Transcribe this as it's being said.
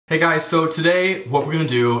Hey guys, so today what we're gonna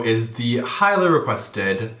do is the highly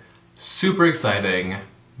requested, super exciting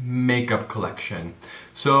makeup collection.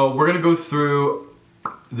 So we're gonna go through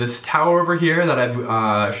this tower over here that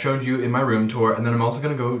I've showed you in my room tour, and then I'm also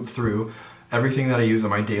gonna go through everything that I use on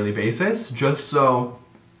my daily basis, just so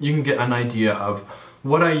you can get an idea of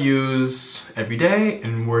what I use every day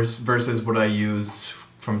and versus what I use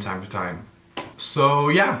from time to time. So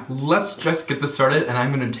yeah, let's just get this started, and I'm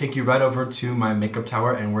gonna take you right over to my makeup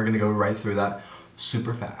tower and we're gonna go right through that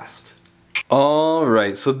super fast.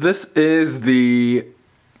 Alright, so this is the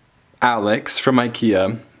Alex from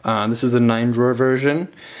IKEA. This is the 9-drawer version.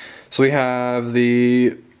 So we have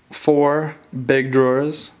the 4 big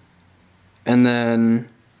drawers, and then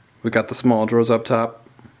we got the small drawers up top.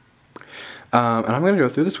 And I'm gonna go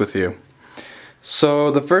through this with you. So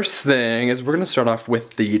the first thing is we're gonna start off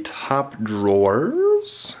with the top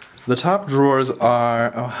drawers. The top drawers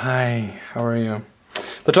are, oh hi, how are you?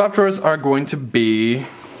 The top drawers are going to be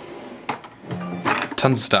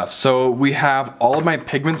tons of stuff. So we have all of my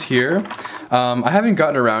pigments here. I haven't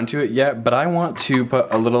gotten around to it yet, but I want to put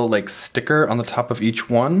a little like sticker on the top of each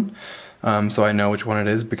one, so I know which one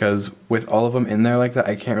it is, because with all of them in there like that,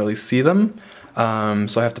 I can't really see them.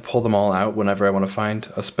 So I have to pull them all out whenever I want to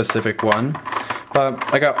find a specific one.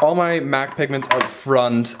 But I got all my MAC pigments up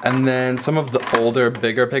front, and then some of the older,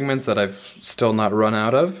 bigger pigments that I've still not run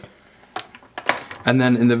out of. And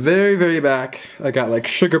then in the very, very back, I got like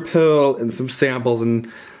Sugar Pill and some samples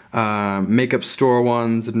and makeup store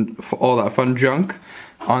ones and all that fun junk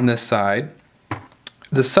on this side.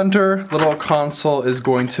 The center little console is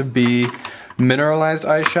going to be mineralized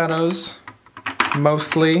eyeshadows,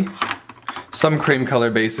 mostly. Some cream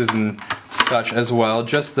color bases and such as well.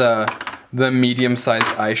 Just the medium-sized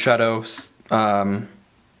eyeshadow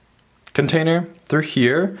container through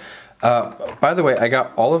here. By the way, I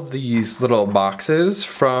got all of these little boxes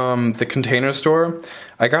from the Container Store.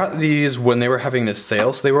 I got these when they were having this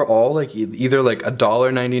sale, so they were all like either like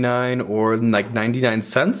 $1.99 or like 99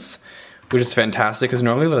 cents, which is fantastic because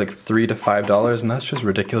normally they're like $3 to $5, and that's just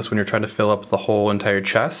ridiculous when you're trying to fill up the whole entire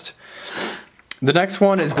chest. The next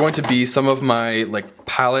one is going to be some of my like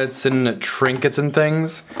palettes and trinkets and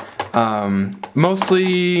things.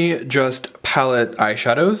 Mostly just palette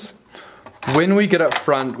eyeshadows. When we get up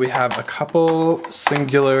front, we have a couple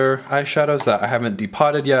singular eyeshadows that I haven't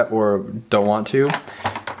depotted yet or don't want to.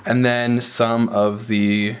 And then some of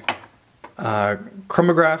the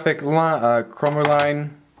Chromaline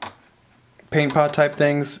paint pot type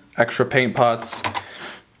things, extra paint pots,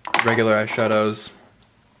 regular eyeshadows,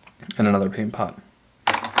 and another paint pot.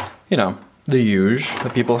 You know, the usual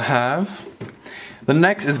that people have. The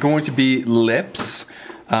next is going to be lips.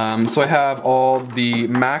 So I have all the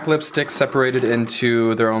MAC lipsticks separated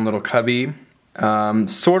into their own little cubby.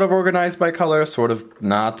 Sort of organized by color, sort of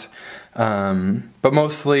not. But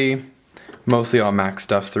mostly all MAC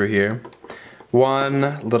stuff through here.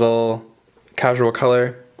 One little casual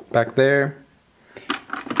color back there.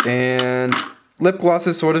 And lip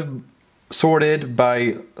glosses sort of sorted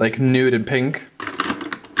by like nude and pink,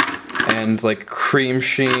 and like cream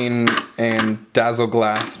sheen and dazzle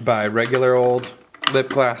glass by regular old lip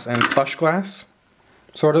glass and plush glass,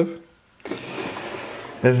 sort of.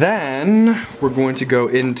 Then we're going to go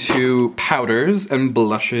into powders and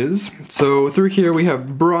blushes. So through here we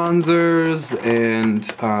have bronzers and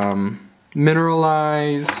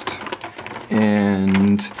mineralized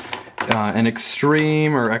and an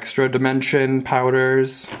extreme or extra dimension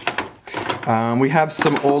powders. We have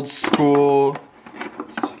some old school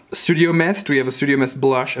Studio Mist. We have a Studio Mist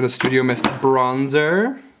blush and a Studio Mist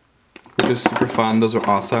bronzer, which is super fun. Those are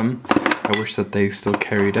awesome. I wish that they still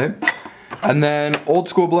carried it. And then old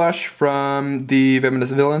school blush from the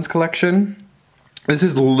Feminist Villains collection. This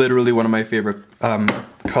is literally one of my favorite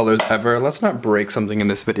colors ever. Let's not break something in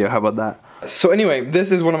this video, how about that? So anyway,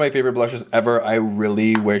 this is one of my favorite blushes ever. I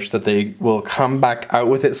really wish that they will come back out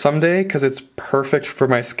with it someday, because it's perfect for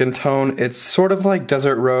my skin tone. It's sort of like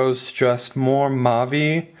Desert Rose, just more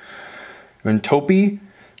mauve-y and taupey,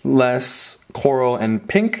 less coral and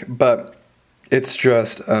pink, but it's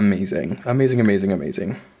just amazing. Amazing, amazing,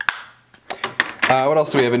 amazing. What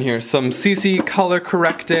else do we have in here? Some CC color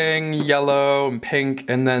correcting, yellow and pink,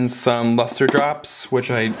 and then some luster drops,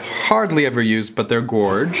 which I hardly ever use, but they're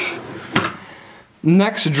gorge.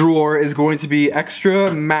 Next drawer is going to be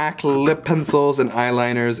extra MAC lip pencils and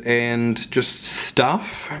eyeliners and just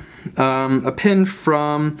stuff. A pin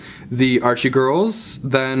from the Archie Girls.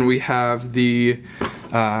 Then we have the,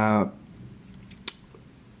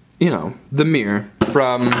 you know, the mirror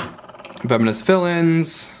from Feminist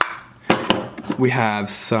Villains. We have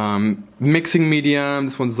some mixing medium.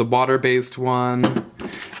 This one's the water-based one.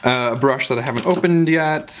 a brush that I haven't opened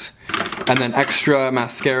yet, and then extra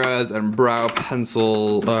mascaras and brow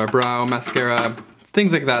pencil, brow mascara,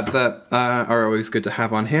 things like that that are always good to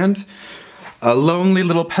have on hand. A lonely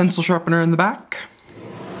little pencil sharpener in the back.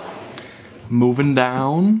 Moving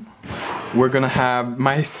down, we're gonna have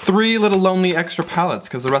my 3 little lonely extra palettes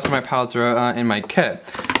because the rest of my palettes are in my kit.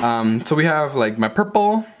 So we have like my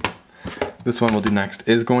purple. This one we'll do next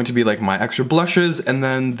is going to be like my extra blushes, and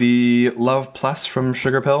then the Love Plus from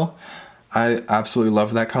Sugarpill. I absolutely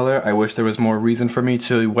love that color. I wish there was more reason for me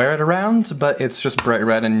to wear it around, but it's just bright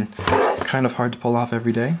red and kind of hard to pull off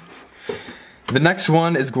every day. The next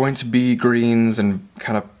one is going to be greens and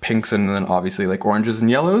kind of pinks, and then obviously like oranges and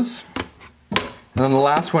yellows. And then the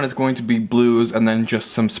last one is going to be blues, and then just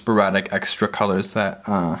some sporadic extra colors that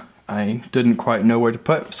I didn't quite know where to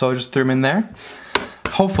put, so I just threw them in there.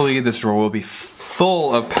 Hopefully this drawer will be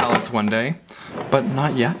full of palettes one day, but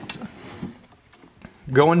not yet.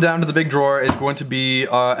 Going down to the big drawer is going to be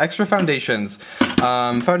extra foundations.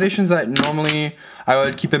 Foundations that normally I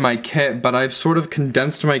would keep in my kit, but I've sort of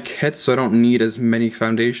condensed my kit so I don't need as many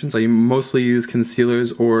foundations. I mostly use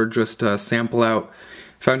concealers or just sample out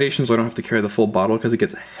foundations so I don't have to carry the full bottle because it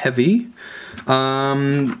gets heavy.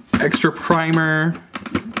 Extra primer,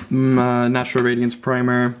 Natural Radiance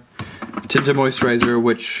primer, tinted moisturizer,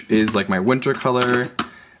 which is like my winter color,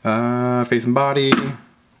 face and body,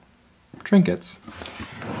 trinkets.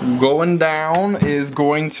 Going down is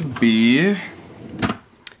going to be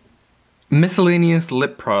miscellaneous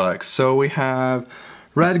lip products. So we have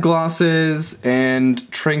red glosses and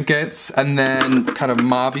trinkets, and then kind of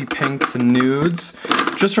mauvey pinks and nudes,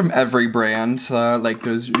 just from every brand. Like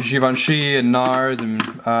there's Givenchy and NARS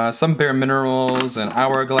and some Bare Minerals and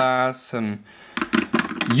Hourglass, and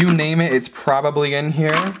you name it, it's probably in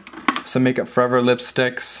here. Some Makeup Forever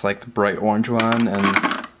lipsticks, like the bright orange one,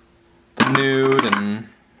 and the nude, and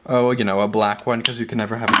oh, you know, a black one because you can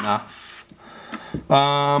never have enough.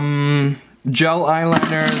 Gel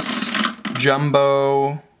eyeliners,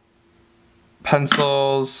 jumbo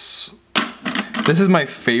pencils. This is my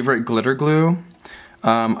favorite glitter glue.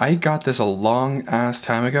 I got this a long ass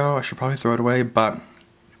time ago. I should probably throw it away, but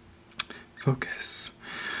focus.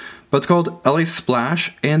 But it's called LA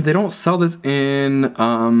Splash, and they don't sell this in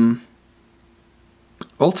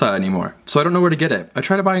Ulta anymore, so I don't know where to get it. I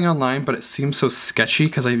tried buying online, but it seems so sketchy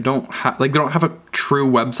because I don't have, like, they don't have a true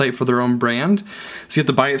website for their own brand, so you have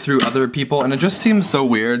to buy it through other people, and it just seems so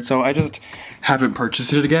weird, so I just haven't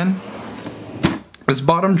purchased it again. This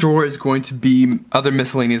bottom drawer is going to be other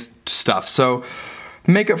miscellaneous stuff, so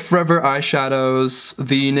Makeup Forever eyeshadows,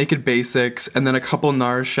 the Naked Basics, and then a couple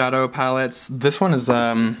NARS shadow palettes. This one is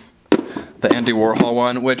the Andy Warhol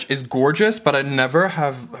one, which is gorgeous, but I never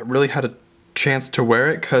have really had a chance to wear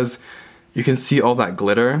it because you can see all that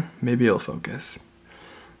glitter. Maybe it'll focus.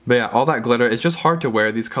 But yeah, all that glitter, it's just hard to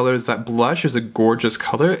wear these colors. That blush is a gorgeous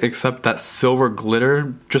color, except that silver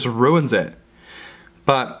glitter just ruins it.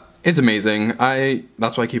 But it's amazing.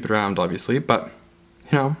 That's why I keep it around, obviously, but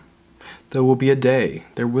you know, there will be a day.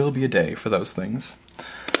 There will be a day for those things.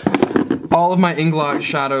 All of my Inglot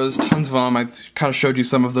shadows, tons of them. I've kind of showed you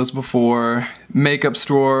some of those before. Makeup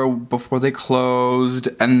Store before they closed,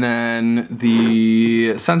 and then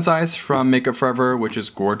the Sensize from Makeup Forever, which is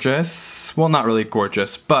gorgeous. Well, not really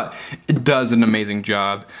gorgeous, but it does an amazing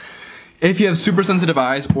job. If you have super sensitive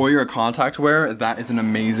eyes or you're a contact wearer, that is an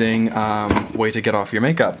amazing way to get off your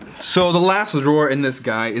makeup. So the last drawer in this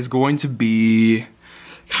guy is going to be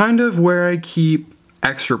kind of where I keep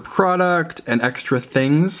extra product and extra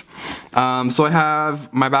things. So I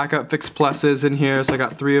have my backup Fix Pluses in here, so I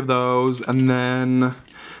got 3 of those, and then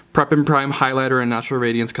Prep and Prime highlighter and Natural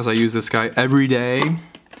Radiance because I use this guy every day.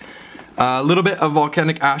 A little bit of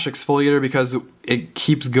Volcanic Ash exfoliator because it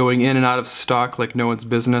keeps going in and out of stock like no one's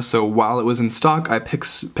business, so while it was in stock I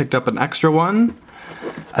picked up an extra one.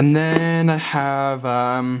 And then I have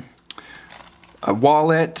a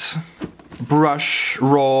wallet, brush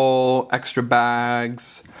roll, extra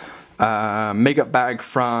bags, makeup bag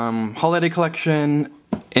from Holiday Collection.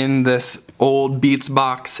 In this old Beats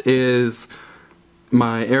box is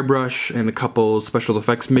my airbrush and a couple special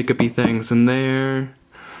effects makeup-y things in there.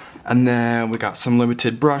 And then we got some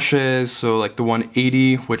limited brushes, so like the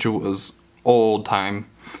 180, which was old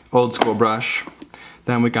school brush.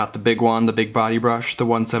 Then we got the big one, the big body brush, the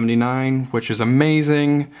 179, which is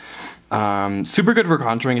amazing. Super good for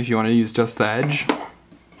contouring if you want to use just the edge.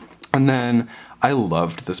 And then I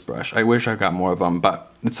loved this brush. I wish I got more of them,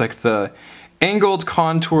 but it's like the Angled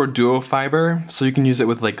Contour Duo Fiber, so you can use it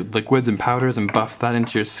with like liquids and powders and buff that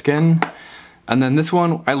into your skin. And then this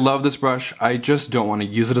one, I love this brush. I just don't want to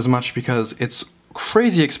use it as much because it's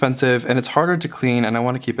crazy expensive and it's harder to clean, and I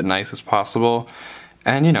want to keep it nice as possible.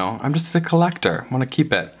 And you know, I'm just a collector, I want to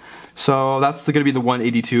keep it. So that's gonna be the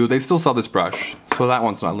 182. They still sell this brush, so that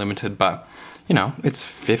one's not limited, but you know, it's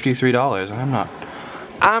 $53.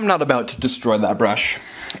 I'm not about to destroy that brush.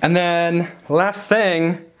 And then last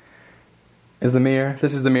thing is the mirror.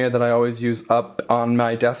 This is the mirror that I always use up on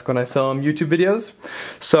my desk when I film YouTube videos.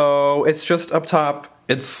 So it's just up top.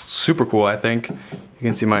 It's super cool, I think. You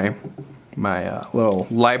can see my little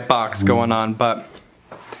light box going on, but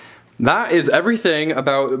that is everything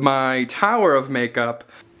about my tower of makeup.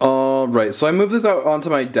 Alright, so I moved this out onto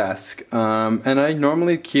my desk, and I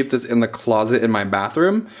normally keep this in the closet in my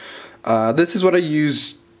bathroom. This is what I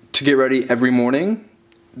use to get ready every morning.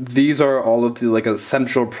 These are all of the like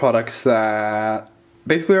essential products that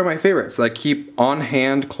basically are my favorites that I keep on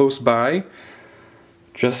hand close by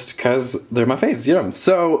just because they're my faves, you know.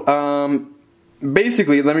 So,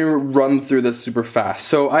 basically, let me run through this super fast.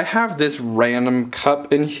 So I have this random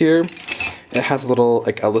cup in here. It has a little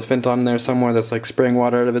like elephant on there somewhere that's like spraying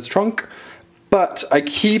water out of its trunk. But I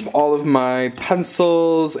keep all of my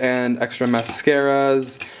pencils and extra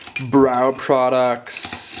mascaras, brow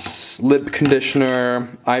products, lip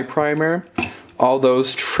conditioner, eye primer, all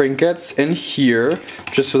those trinkets in here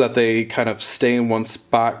just so that they kind of stay in one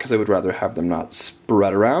spot because I would rather have them not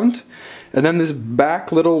spread around. And then this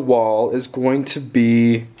back little wall is going to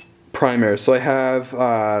be primer. So I have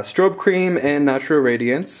strobe cream and natural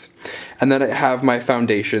radiance, and then I have my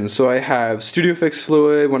foundation. So I have Studio Fix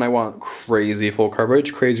Fluid when I want crazy full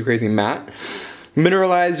coverage, crazy matte.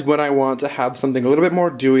 Mineralized when I want to have something a little bit more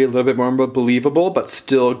dewy, a little bit more believable, but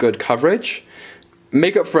still good coverage.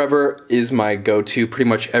 Makeup Forever is my go-to pretty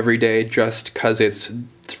much every day just because it's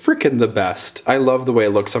freaking the best. I love the way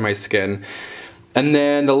it looks on my skin. And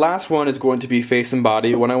then the last one is going to be Face and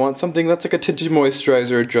Body. When I want something that's like a tinted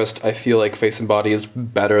moisturizer, just I feel like Face and Body is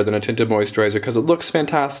better than a tinted moisturizer because it looks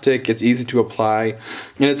fantastic, it's easy to apply,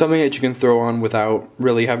 and it's something that you can throw on without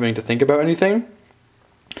really having to think about anything.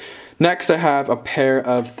 Next I have a pair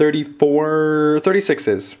of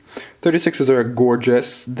 36s. 36s are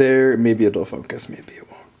gorgeous. Maybe it'll focus, maybe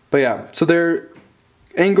it won't. But yeah, so they're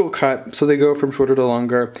angle cut, so they go from shorter to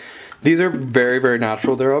longer. These are very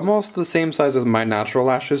natural. They're almost the same size as my natural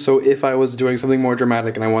lashes, so if I was doing something more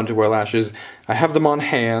dramatic and I wanted to wear lashes, I have them on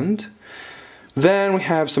hand. Then we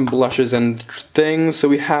have some blushes and things. So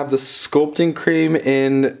we have the Sculpting Cream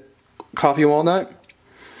in Coffee Walnut.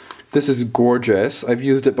 This is gorgeous. I've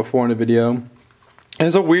used it before in a video. It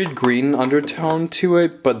has a weird green undertone to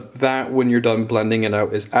it, but that, when you're done blending it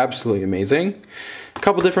out, is absolutely amazing. A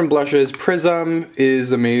couple different blushes. Prism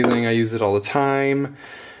is amazing. I use it all the time.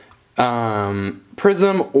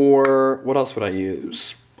 Prism, or what else would I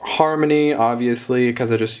use? Harmony, obviously, because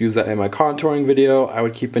I just use that in my contouring video. I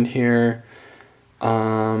would keep in here.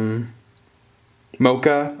 Mocha,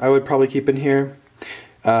 I would probably keep in here.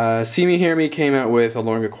 See Me Hear Me came out with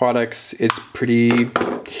Alluring Aquatics. It's pretty.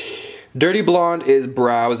 Dirty Blonde is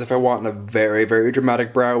brows. If I want a very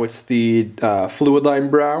dramatic brow, it's the Fluid Line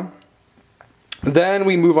brow. Then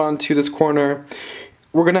we move on to this corner.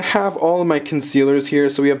 We're going to have all of my concealers here.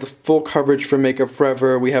 So we have the full coverage for Makeup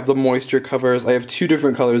Forever. We have the moisture covers. I have two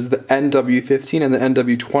different colors, the NW15 and the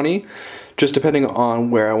NW20, just depending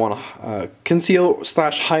on where I want to conceal /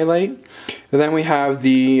 highlight. And then we have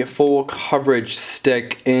the full coverage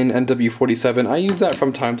stick in NW47. I use that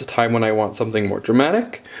from time to time when I want something more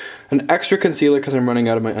dramatic. An extra concealer because I'm running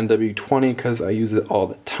out of my NW20 because I use it all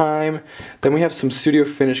the time. Then we have some Studio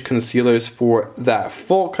Finish concealers for that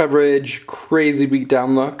full coverage, crazy beat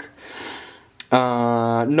down look.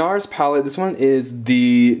 NARS palette, this one is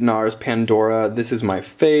the NARS Pandora. This is my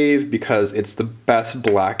fave because it's the best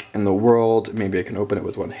black in the world. Maybe I can open it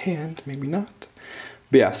with one hand, maybe not.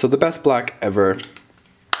 But yeah, so the best black ever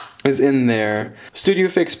is in there. Studio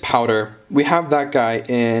Fix powder, we have that guy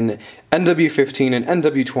in NW15 and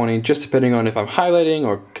NW20, just depending on if I'm highlighting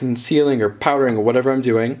or concealing or powdering or whatever I'm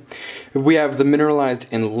doing. We have the mineralized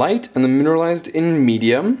in light and the mineralized in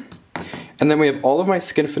medium. And then we have all of my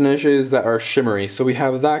skin finishes that are shimmery. So we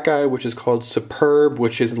have that guy, which is called Superb,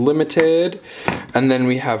 which is limited. And then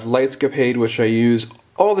we have Lightscapade, which I use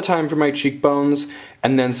all the time for my cheekbones.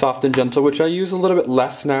 And then Soft and Gentle, which I use a little bit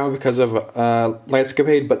less now because of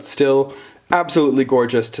Lightscapade, but still absolutely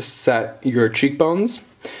gorgeous to set your cheekbones.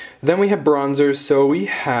 Then we have bronzers. So we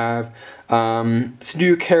have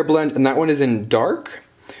Studio Care Blend, and that one is in dark.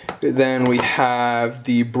 Then we have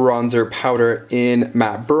the bronzer powder in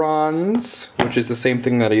Matte Bronze, which is the same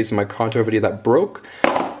thing that I used in my contour video that broke.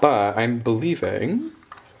 But I'm believing,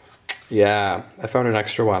 yeah, I found an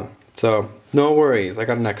extra one. So no worries, I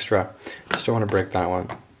got an extra. Just don't want to break that one.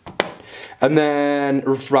 And then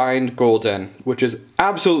Refined Golden, which is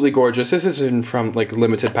absolutely gorgeous. This isn't from like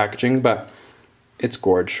limited packaging, but it's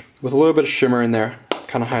gorge. With a little bit of shimmer in there,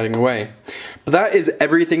 kind of hiding away. But that is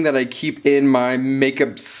everything that I keep in my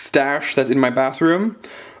makeup stash that's in my bathroom.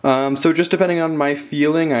 So just depending on my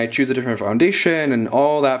feeling, I choose a different foundation and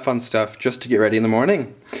all that fun stuff just to get ready in the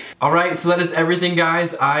morning. Alright, so that is everything,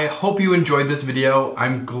 guys. I hope you enjoyed this video.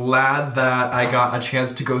 I'm glad that I got a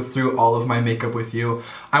chance to go through all of my makeup with you.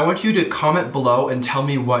 I want you to comment below and tell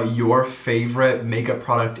me what your favorite makeup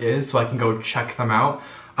product is so I can go check them out.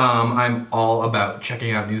 I'm all about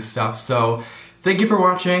checking out new stuff. So thank you for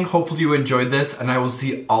watching. Hopefully you enjoyed this, and I will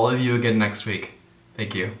see all of you again next week.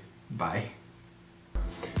 Thank you. Bye.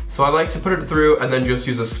 So I like to put it through and then just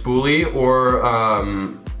use a spoolie, or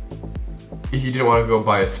if you didn't want to go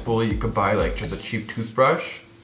buy a spoolie, you could buy like just a cheap toothbrush.